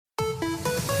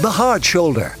The Hard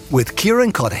Shoulder with Kieran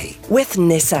with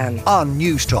Nissan on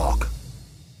News Talk.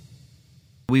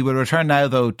 We will return now,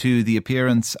 though, to the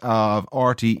appearance of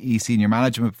RTE Senior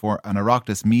Management before an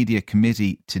Oireachtas Media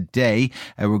Committee today.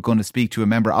 We're going to speak to a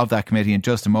member of that committee in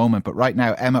just a moment. But right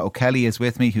now, Emma O'Kelly is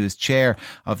with me, who is chair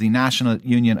of the National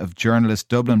Union of Journalists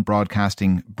Dublin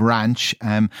Broadcasting Branch.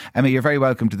 Emma, you're very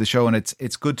welcome to the show, and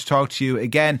it's good to talk to you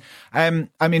again.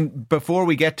 Before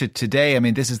we get to today,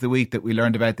 this is the week that we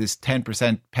learned about this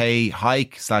 10% pay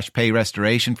hike / pay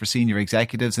restoration for senior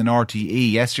executives in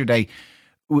RTE. Yesterday,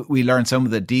 we learned some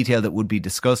of the detail that would be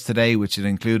discussed today, which had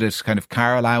included kind of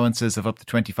car allowances of up to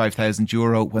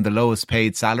 €25,000 when the lowest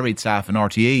paid salaried staff in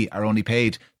RTE are only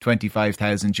paid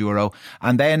 €25,000.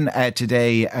 And then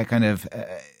today, a kind of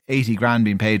 80 grand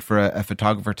being paid for a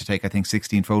photographer to take, I think,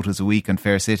 16 photos a week on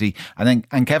Fair City.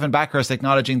 And Kevin Backhurst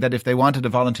acknowledging that if they wanted a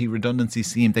voluntary redundancy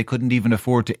scheme, they couldn't even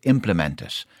afford to implement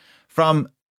it. From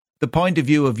the point of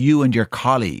view of you and your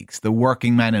colleagues, the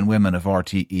working men and women of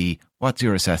RTE, what's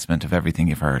your assessment of everything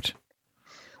you've heard?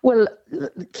 Well,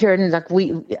 Kieran,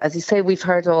 as you say, we've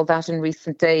heard all that in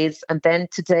recent days, and then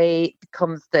today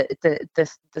becomes the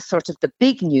sort of the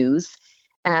big news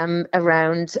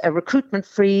around a recruitment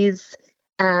freeze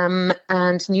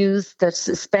and news that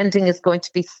spending is going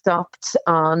to be stopped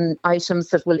on items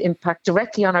that will impact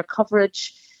directly on our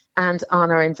coverage and on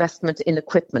our investment in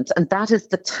equipment, and that is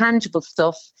the tangible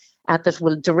stuff that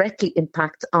will directly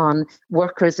impact on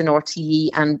workers in RTE,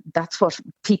 and that's what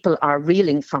people are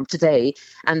reeling from today.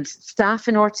 And staff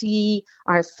in RTE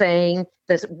are saying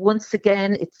that once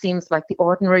again, it seems like the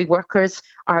ordinary workers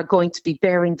are going to be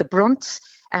bearing the brunt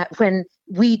when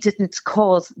we didn't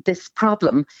cause this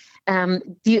problem.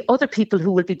 The other people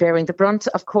who will be bearing the brunt,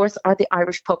 of course, are the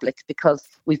Irish public, because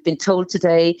we've been told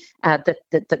today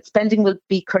that spending will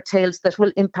be curtailed that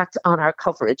will impact on our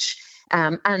coverage.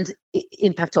 And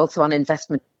impact also on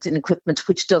investment in equipment,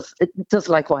 which does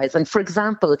likewise. And for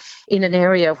example, in an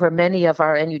area where many of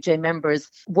our NUJ members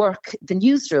work, the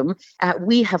newsroom,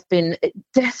 we have been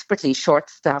desperately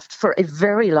short-staffed for a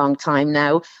very long time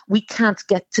now. We can't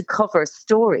get to cover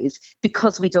stories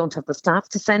because we don't have the staff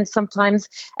to send sometimes.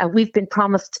 We've been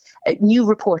promised new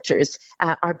reporters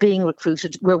are being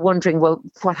recruited. We're wondering, well,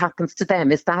 what happens to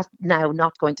them? Is that now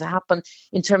not going to happen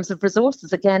in terms of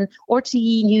resources? Again,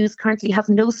 RTE News currently has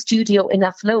no studio in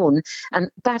Athlone,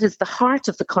 and that is the heart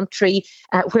of the country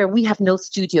where we have no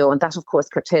studio, and that of course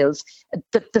curtails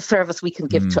the service we can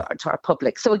give to our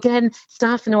public. So again,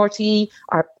 staff in RTE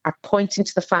are pointing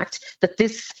to the fact that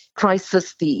this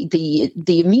crisis, the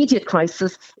immediate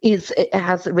crisis,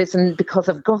 has arisen because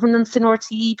of governance in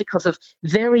RTE, because of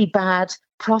very bad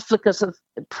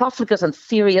profligate and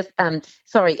serious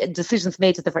decisions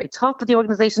made at the very top of the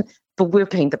organisation, but we're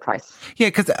paying the price. Yeah,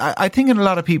 because I think in a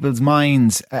lot of people's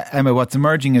minds, Emma, what's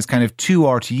emerging is kind of two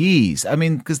RTEs.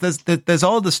 Because there's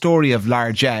all the story of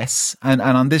largesse, and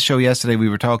on this show yesterday we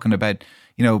were talking about,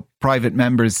 private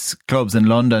members clubs in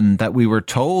London that we were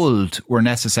told were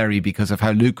necessary because of how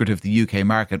lucrative the UK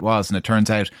market was, and it turns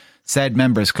out said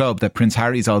members club that Prince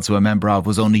Harry's also a member of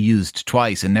was only used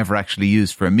twice and never actually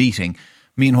used for a meeting.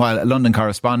 Meanwhile, a London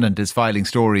correspondent is filing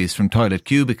stories from toilet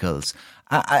cubicles.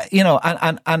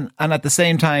 And at the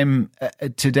same time,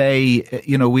 today,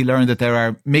 we learned that there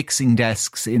are mixing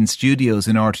desks in studios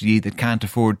in RTE that can't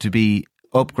afford to be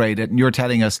upgraded. And you're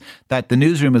telling us that the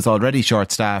newsroom is already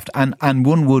short-staffed, and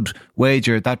one would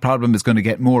wager that problem is going to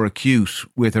get more acute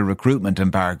with a recruitment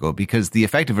embargo, because the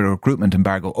effect of a recruitment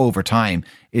embargo over time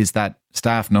is that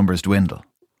staff numbers dwindle.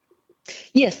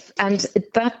 Yes, and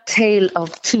that tale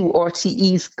of two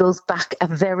RTEs goes back a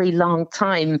very long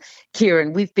time,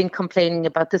 Kieran. We've been complaining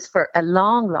about this for a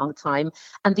long, long time.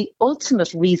 And the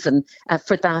ultimate reason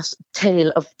for that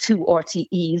tale of two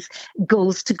RTEs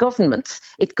goes to government.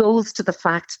 It goes to the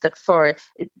fact that for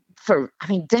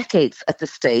decades at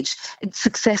this stage,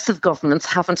 successive governments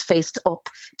haven't faced up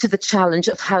to the challenge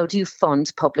of how do you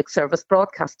fund public service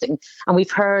broadcasting. And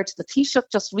we've heard the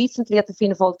Taoiseach just recently at the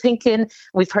Fianna Fáil Think-In.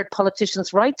 We've heard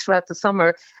politicians right throughout the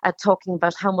summer talking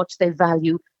about how much they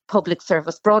value public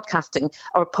service broadcasting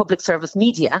or public service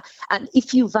media. And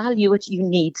if you value it, you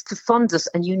need to fund it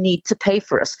and you need to pay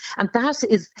for it. And that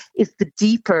is the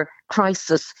deeper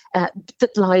crisis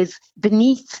that lies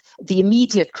beneath the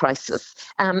immediate crisis.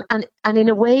 And in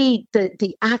a way,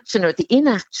 the action or the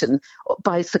inaction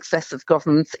by successive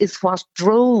governments is what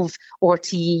drove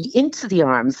RTE into the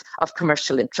arms of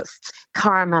commercial interests,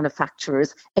 car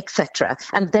manufacturers, etc.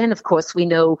 And then, of course, we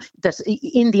know that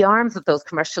in the arms of those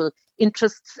commercial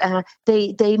interests,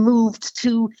 they moved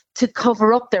to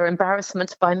cover up their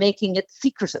embarrassment by making it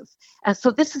secretive.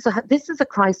 So this is a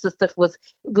crisis that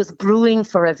was brewing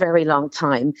for a very very long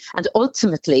time. And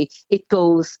ultimately, it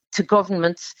goes to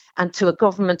governments, and to a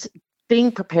government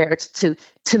being prepared to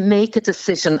make a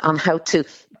decision on how to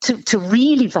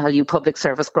really value public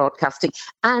service broadcasting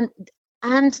and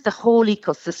the whole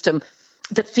ecosystem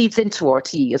that feeds into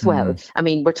RTE as well. I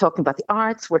mean, we're talking about the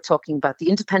arts, we're talking about the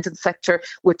independent sector,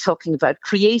 we're talking about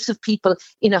creative people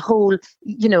in a whole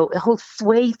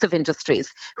swathe of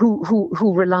industries who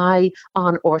rely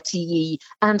on RTE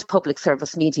and public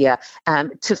service media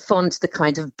to fund the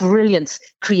kind of brilliant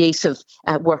creative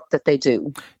work that they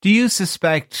do. Do you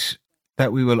suspect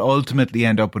that we will ultimately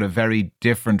end up with a very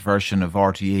different version of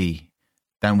RTE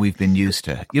than we've been used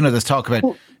to? There's talk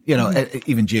about,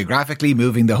 even geographically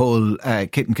moving the whole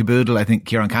kit and caboodle. I think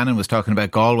Kieran was talking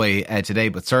about Galway today,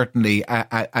 but certainly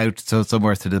out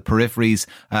somewhere to the peripheries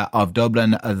of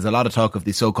Dublin. There's a lot of talk of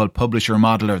the so-called publisher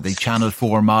model or the Channel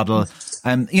 4 model.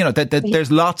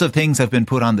 There's lots of things have been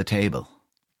put on the table.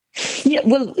 Yeah,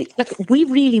 well, we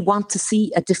really want to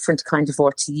see a different kind of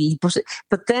RTE,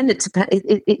 but then it depends.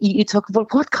 You talk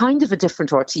about what kind of a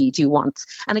different RTE do you want,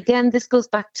 and again, this goes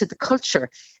back to the culture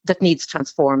that needs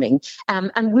transforming,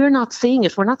 and we're not seeing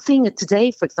it. We're not seeing it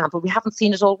today, for example. We haven't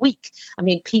seen it all week. I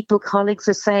mean, colleagues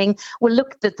are saying, well,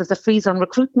 look, there's a freeze on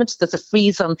recruitment, there's a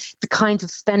freeze on the kind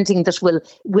of spending that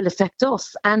will affect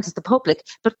us and the public,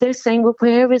 but they're saying, well,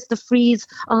 where is the freeze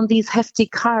on these hefty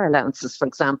car allowances, for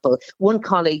example? One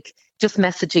colleague just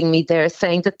messaging me there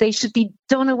saying that they should be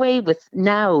done away with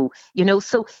now,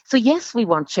 So yes, we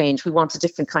want change. We want a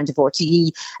different kind of RTE,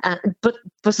 but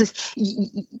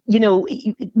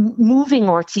moving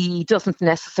RTE doesn't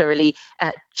necessarily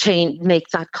make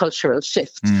that cultural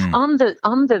shift. On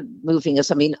the moving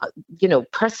it, I mean,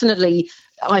 personally,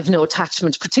 I've no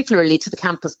attachment particularly to the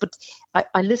campus, but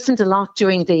I listened a lot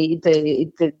during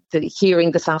the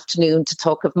hearing this afternoon to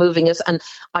talk of moving it, and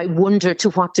I wonder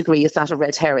to what degree is that a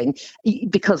red herring,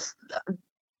 because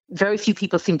very few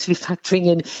people seem to be factoring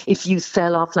in, if you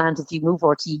sell off land, if you move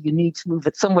RTE, you need to move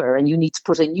it somewhere, and you need to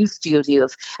put in new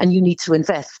studios, and you need to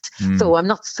invest. So I'm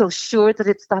not so sure that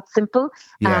it's that simple.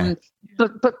 Yeah.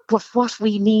 But what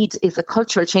we need is a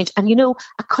cultural change, and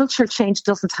a cultural change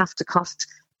doesn't have to cost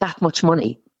that much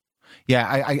money.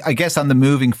 Yeah, I guess on the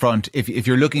moving front, if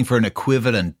you're looking for an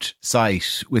equivalent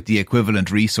site with the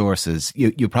equivalent resources,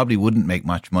 you probably wouldn't make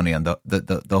much money on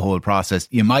the whole process.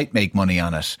 You might make money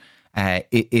on it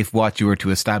if what you were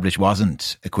to establish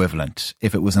wasn't equivalent,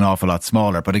 if it was an awful lot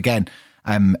smaller. But again,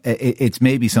 it's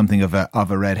maybe something of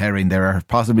a red herring. There are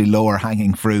possibly lower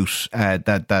hanging fruit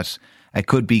that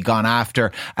could be gone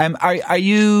after. Are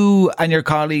you and your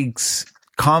colleagues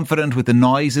confident with the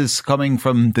noises coming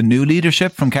from the new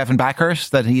leadership, from Kevin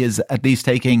Backhurst, that he is at least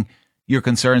taking your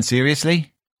concerns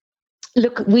seriously?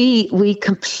 Look, we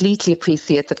completely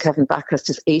appreciate that Kevin Backhurst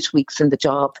is 8 weeks in the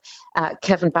job.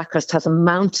 Kevin Backhurst has a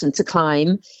mountain to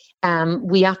climb.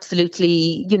 We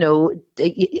absolutely,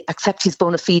 accept his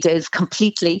bona fides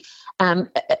completely.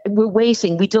 We're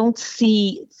waiting. We don't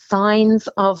see signs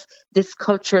of this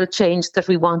cultural change that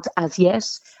we want as yet.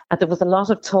 There was a lot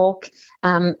of talk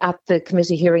at the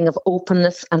committee hearing of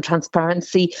openness and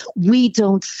transparency. We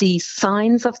don't see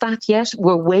signs of that yet.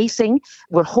 We're waiting.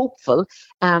 We're hopeful.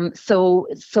 So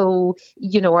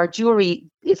our jury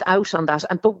is out on that,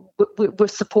 but we're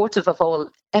supportive of all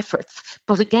efforts.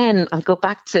 But again, I'll go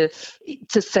back to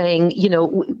saying,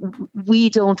 we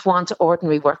don't want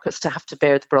ordinary workers to have to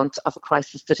bear the brunt of a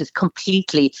crisis that is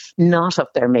completely not of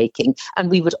their making.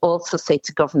 And we would also say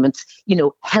to governments,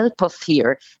 help us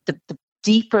here. The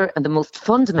deeper and the most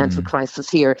fundamental crisis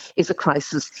here is a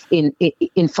crisis in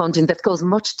funding that goes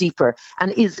much deeper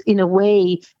and is in a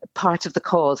way part of the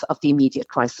cause of the immediate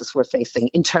crisis we're facing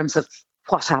in terms of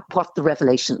what the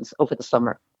revelations over the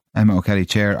summer. Emma O'Kelly,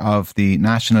 Chair of the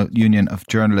National Union of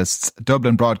Journalists,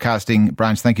 Dublin Broadcasting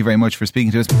Branch, thank you very much for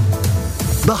speaking to us.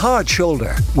 The Hard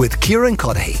Shoulder with Kieran.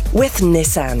 With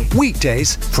Nissan.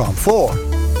 Weekdays from 4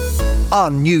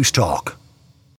 on News Talk.